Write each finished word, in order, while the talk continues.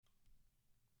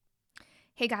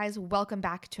Hey guys, welcome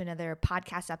back to another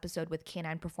podcast episode with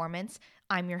Canine Performance.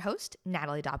 I'm your host,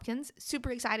 Natalie Dobkins.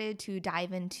 Super excited to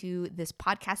dive into this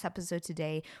podcast episode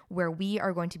today where we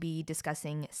are going to be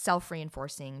discussing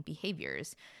self-reinforcing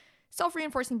behaviors.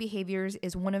 Self-reinforcing behaviors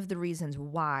is one of the reasons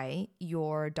why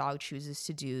your dog chooses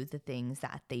to do the things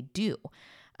that they do.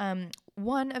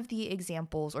 One of the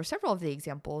examples, or several of the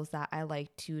examples that I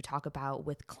like to talk about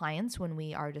with clients when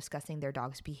we are discussing their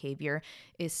dog's behavior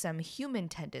is some human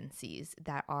tendencies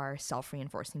that are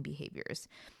self-reinforcing behaviors.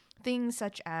 Things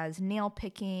such as nail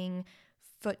picking,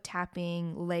 foot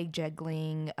tapping, leg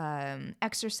jiggling,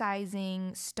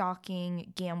 exercising,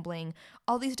 stalking, gambling,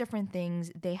 all these different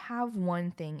things, they have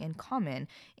one thing in common,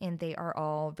 and they are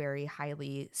all very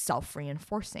highly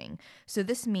self-reinforcing. So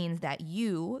this means that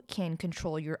you can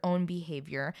control your own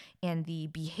behavior, and the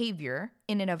behavior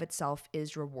in and of itself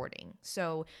is rewarding.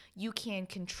 So you can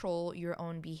control your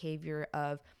own behavior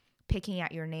of picking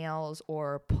at your nails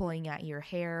or pulling at your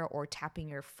hair or tapping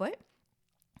your foot.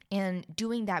 And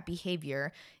doing that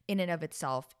behavior in and of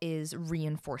itself is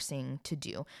reinforcing to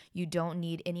do. You don't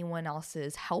need anyone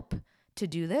else's help to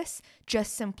do this.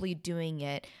 Just simply doing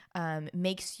it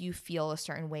makes you feel a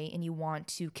certain way, and you want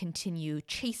to continue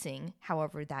chasing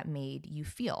however that made you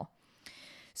feel.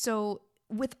 So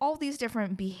with all these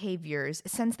different behaviors,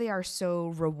 since they are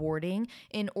so rewarding,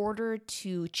 in order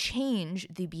to change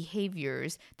the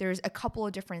behaviors, there's a couple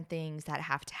of different things that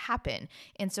have to happen.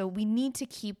 And so we need to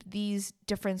keep these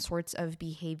different sorts of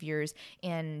behaviors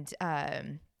and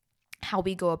how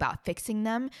we go about fixing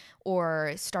them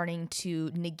or starting to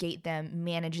negate them,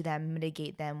 manage them,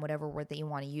 mitigate them, whatever word that you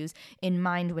want to use, in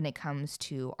mind when it comes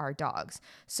to our dogs.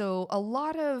 So a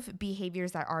lot of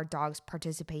behaviors that our dogs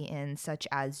participate in, such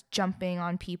as jumping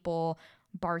on people,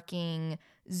 barking,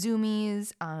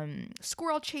 zoomies,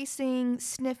 squirrel chasing,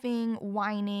 sniffing,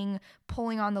 whining,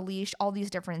 pulling on the leash, all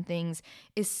these different things,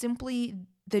 is simply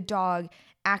the dog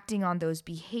acting on those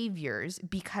behaviors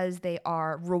because they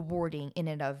are rewarding in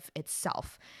and of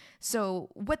itself. So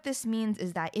what this means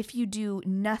is that if you do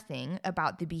nothing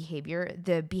about the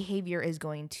behavior is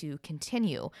going to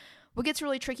continue. What gets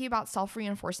really tricky about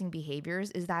self-reinforcing behaviors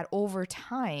is that over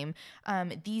time,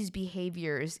 these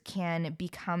behaviors can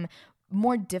become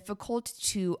more difficult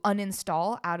to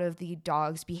uninstall out of the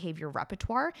dog's behavior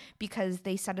repertoire because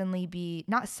they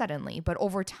but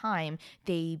over time,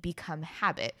 they become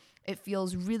habit. It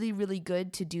feels really, really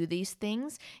good to do these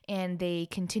things, and they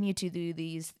continue to do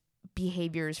these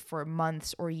behaviors for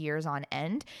months or years on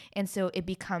end. And so it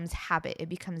becomes habit. It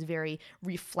becomes very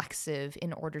reflexive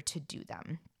in order to do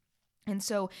them. And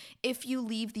so if you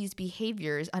leave these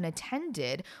behaviors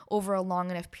unattended over a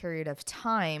long enough period of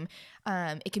time,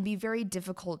 it can be very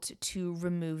difficult to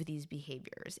remove these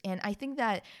behaviors. And I think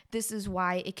that this is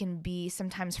why it can be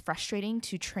sometimes frustrating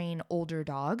to train older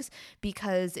dogs,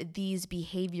 because these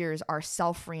behaviors are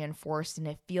self-reinforced and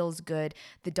it feels good.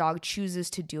 The dog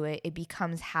chooses to do it. It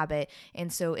becomes habit.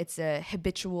 And so it's a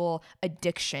habitual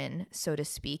addiction, so to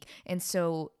speak. And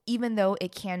so even though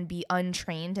it can be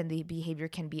untrained and the behavior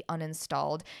can be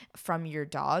uninstalled from your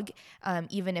dog,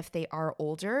 even if they are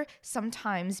older,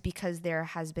 sometimes because there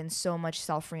has been so much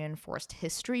self-reinforced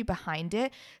history behind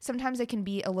it, sometimes it can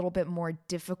be a little bit more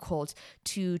difficult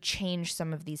to change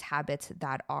some of these habits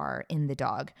that are in the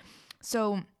dog.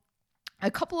 So a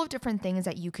couple of different things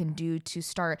that you can do to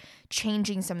start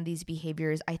changing some of these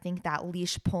behaviors. I think that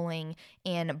leash pulling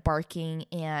and barking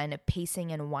and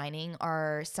pacing and whining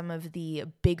are some of the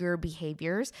bigger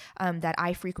behaviors that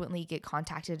I frequently get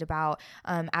contacted about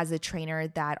as a trainer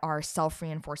that are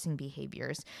self-reinforcing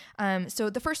behaviors. So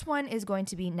the first one is going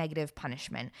to be negative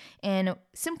punishment. And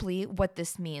simply what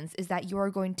this means is that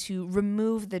you're going to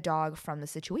remove the dog from the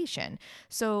situation.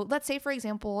 So let's say, for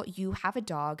example, you have a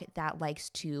dog that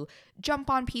likes to jump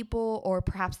on people, or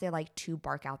perhaps they like to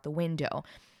bark out the window.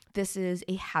 This is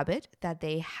a habit that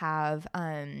they have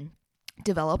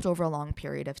developed over a long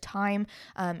period of time,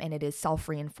 and it is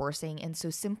self-reinforcing. And so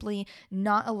simply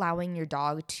not allowing your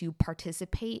dog to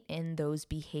participate in those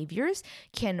behaviors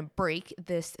can break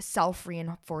this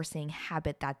self-reinforcing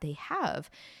habit that they have.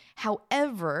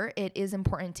 However, it is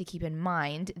important to keep in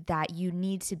mind that you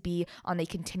need to be on a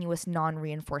continuous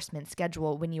non-reinforcement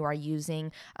schedule when you are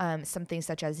using something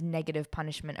such as negative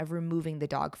punishment of removing the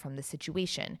dog from the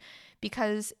situation.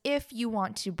 Because if you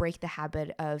want to break the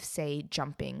habit of, say,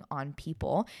 jumping on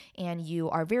people, and you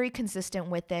are very consistent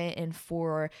with it, and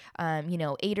for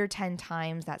 8 or 10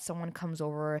 times that someone comes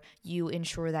over, you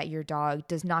ensure that your dog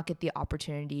does not get the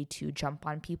opportunity to jump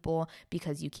on people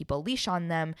because you keep a leash on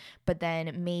them, but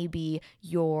then maybe maybe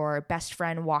your best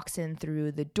friend walks in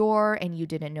through the door and you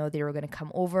didn't know they were going to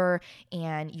come over,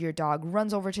 and your dog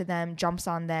runs over to them, jumps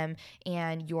on them,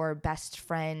 and your best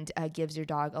friend gives your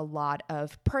dog a lot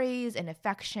of praise and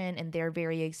affection, and they're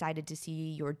very excited to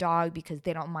see your dog because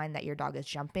they don't mind that your dog is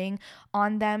jumping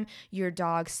on them. Your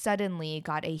dog suddenly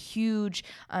got a huge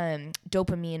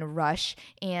dopamine rush,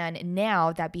 and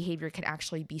now that behavior can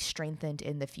actually be strengthened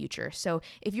in the future. So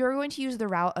if you're going to use the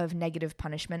route of negative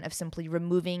punishment, of simply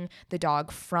removing the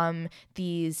dog from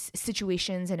these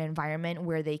situations and environment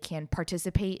where they can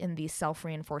participate in these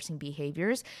self-reinforcing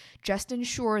behaviors, just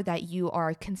ensure that you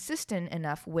are consistent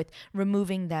enough with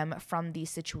removing them from these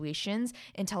situations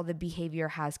until the behavior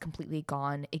has completely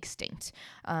gone extinct.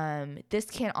 This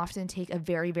can often take a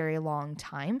very, very long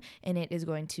time, and it is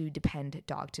going to depend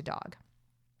dog to dog.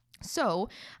 So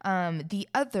the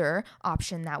other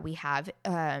option that we have,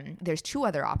 there's two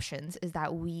other options, is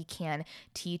that we can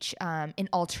teach an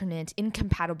alternate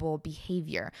incompatible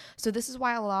behavior. So this is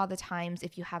why a lot of the times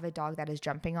if you have a dog that is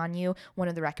jumping on you, one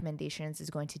of the recommendations is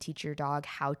going to teach your dog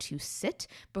how to sit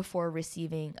before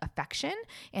receiving affection,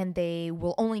 and they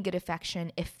will only get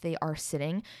affection if they are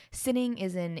sitting. Sitting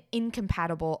is an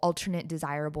incompatible, alternate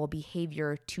desirable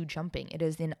behavior to jumping. It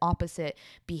is an opposite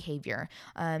behavior.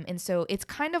 And so it's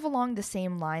kind of along the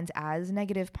same lines as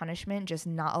negative punishment, just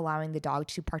not allowing the dog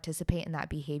to participate in that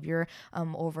behavior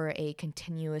over a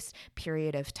continuous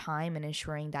period of time, and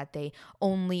ensuring that they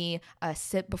only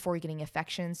sit before getting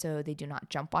affection so they do not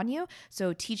jump on you.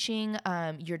 So teaching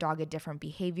your dog a different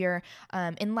behavior.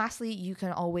 And lastly, you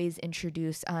can always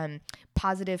introduce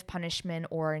positive punishment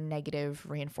or negative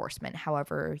reinforcement,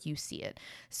 however you see it.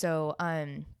 So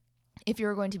if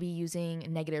you're going to be using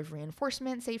negative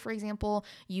reinforcement, say for example,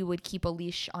 you would keep a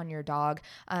leash on your dog,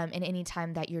 and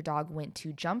anytime that your dog went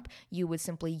to jump, you would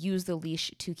simply use the leash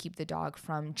to keep the dog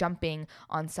from jumping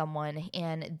on someone,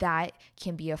 and that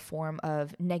can be a form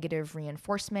of negative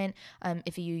reinforcement.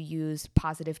 If you use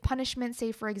positive punishment,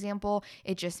 say for example,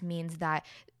 it just means that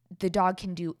the dog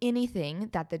can do anything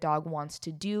that the dog wants to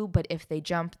do, but if they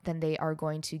jump, then they are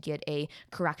going to get a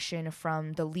correction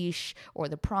from the leash or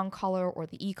the prong collar or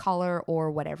the e-collar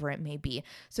or whatever it may be.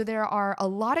 So there are a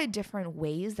lot of different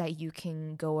ways that you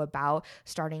can go about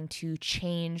starting to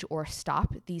change or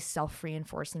stop these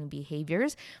self-reinforcing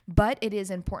behaviors, but it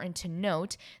is important to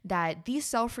note that these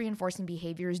self-reinforcing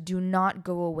behaviors do not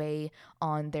go away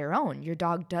on their own. Your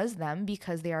dog does them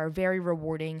because they are very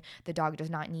rewarding. The dog does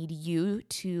not need you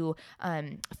to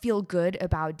feel good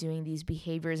about doing these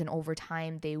behaviors, and over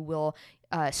time they will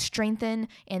strengthen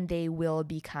and they will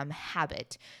become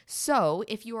habit. So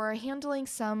if you are handling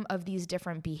some of these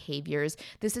different behaviors,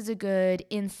 this is a good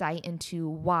insight into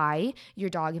why your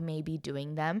dog may be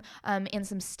doing them, and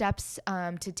some steps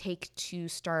to take to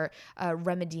start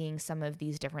remedying some of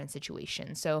these different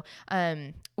situations. So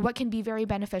what can be very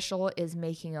beneficial is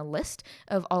making a list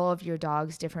of all of your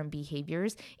dog's different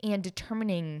behaviors and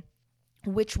determining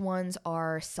which ones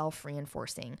are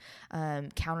self-reinforcing.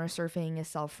 Counter surfing is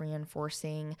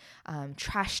self-reinforcing.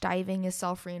 Trash diving is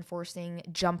self-reinforcing.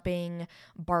 Jumping,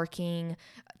 barking,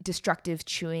 destructive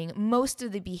chewing. Most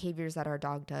of the behaviors that our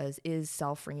dog does is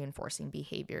self-reinforcing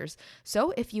behaviors.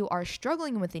 So if you are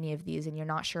struggling with any of these and you're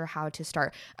not sure how to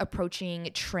start approaching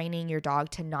training your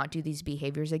dog to not do these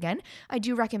behaviors again, I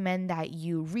do recommend that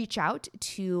you reach out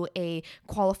to a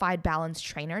qualified balance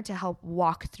trainer to help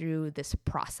walk through this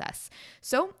process.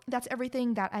 So that's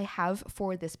everything that I have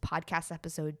for this podcast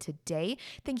episode today.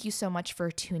 Thank you so much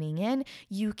for tuning in.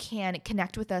 You can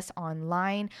connect with us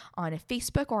online on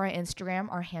Facebook or on Instagram.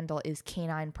 Our handle is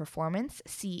Canine Performance,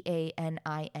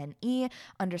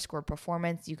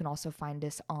 CANINE_performance. You can also find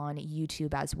us on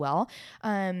YouTube as well.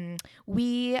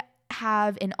 We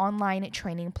have an online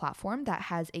training platform that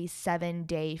has a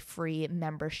 7-day free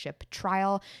membership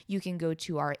trial. You can go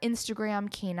to our Instagram,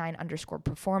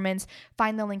 canine_performance,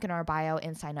 find the link in our bio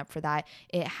and sign up for that.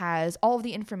 It has all of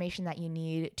the information that you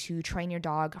need to train your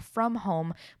dog from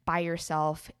home by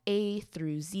yourself, A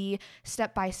through Z,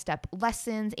 step-by-step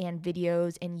lessons and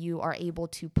videos, and you are able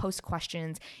to post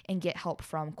questions and get help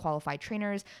from qualified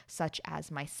trainers such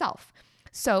as myself.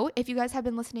 So if you guys have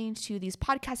been listening to these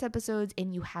podcast episodes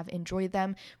and you have enjoyed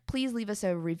them, please leave us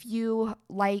a review,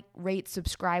 like, rate,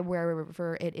 subscribe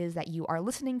wherever it is that you are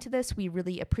listening to this. We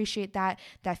really appreciate that.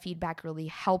 That feedback really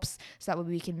helps so that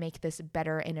we can make this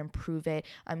better and improve it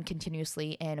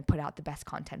continuously and put out the best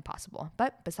content possible.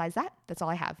 But besides that, that's all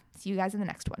I have. See you guys in the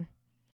next one.